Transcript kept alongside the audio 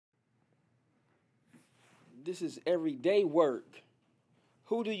This is everyday work.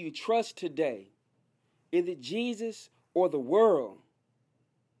 Who do you trust today? Is it Jesus or the world?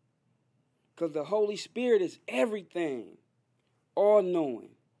 Because the Holy Spirit is everything, all knowing,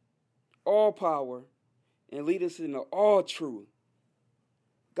 all power, and lead us into all truth.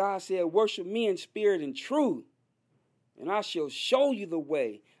 God said, worship me in spirit and truth, and I shall show you the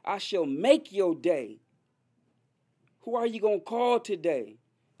way. I shall make your day. Who are you going to call today?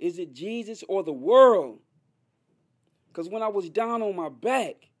 Is it Jesus or the world? Because when I was down on my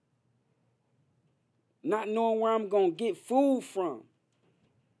back, not knowing where I'm going to get food from,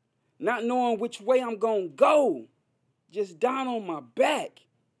 not knowing which way I'm going to go, just down on my back,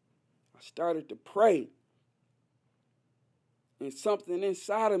 I started to pray. And something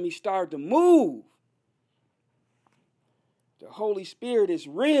inside of me started to move. The Holy Spirit is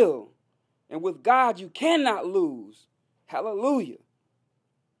real. And with God, you cannot lose. Hallelujah.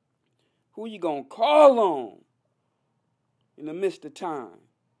 Who you going to call on in the midst of time?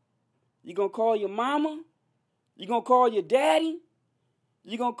 You going to call your mama? You going to call your daddy?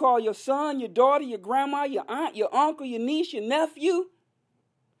 You going to call your son, your daughter, your grandma, your aunt, your uncle, your niece, your nephew?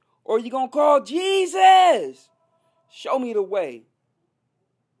 Or you going to call Jesus? Show me the way.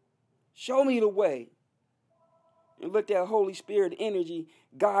 Show me the way. And let that Holy Spirit energy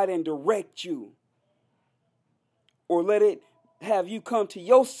guide and direct you. Or let it have you come to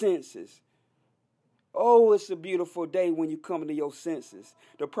your senses. Oh, it's a beautiful day when you come to your senses.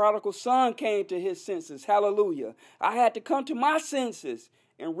 The prodigal son came to his senses. Hallelujah. I had to come to my senses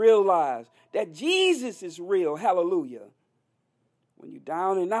and realize that Jesus is real. Hallelujah. When you're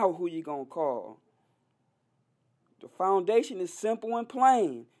down and out, who you going to call? The foundation is simple and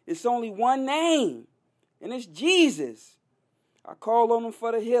plain. It's only one name, and it's Jesus. I call on him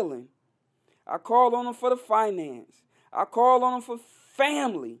for the healing. I call on him for the finance. I call on him for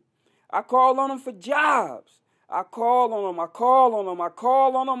family. I call on him for jobs. I call on him. I call on him. I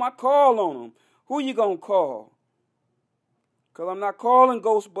call on him. I call on him. Who you going to call? Because I'm not calling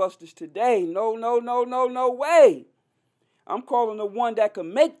Ghostbusters today. No way. I'm calling the one that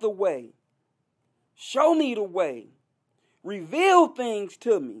can make the way. Show me the way. Reveal things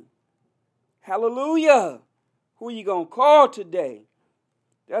to me. Hallelujah. Who you going to call today?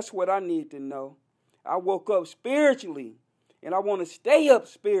 That's what I need to know. I woke up spiritually, and I want to stay up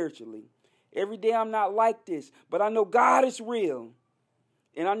spiritually. Every day I'm not like this, but I know God is real,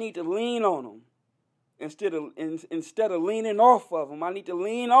 and I need to lean on him. Instead of leaning off of him, I need to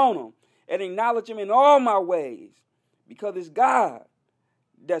lean on him and acknowledge him in all my ways, because it's God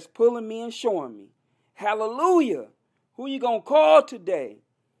that's pulling me and showing me. Hallelujah. Who you going to call today?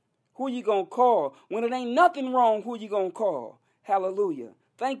 Who you going to call? When it ain't nothing wrong, who you going to call? Hallelujah.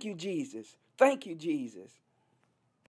 Thank you, Jesus. Thank you, Jesus.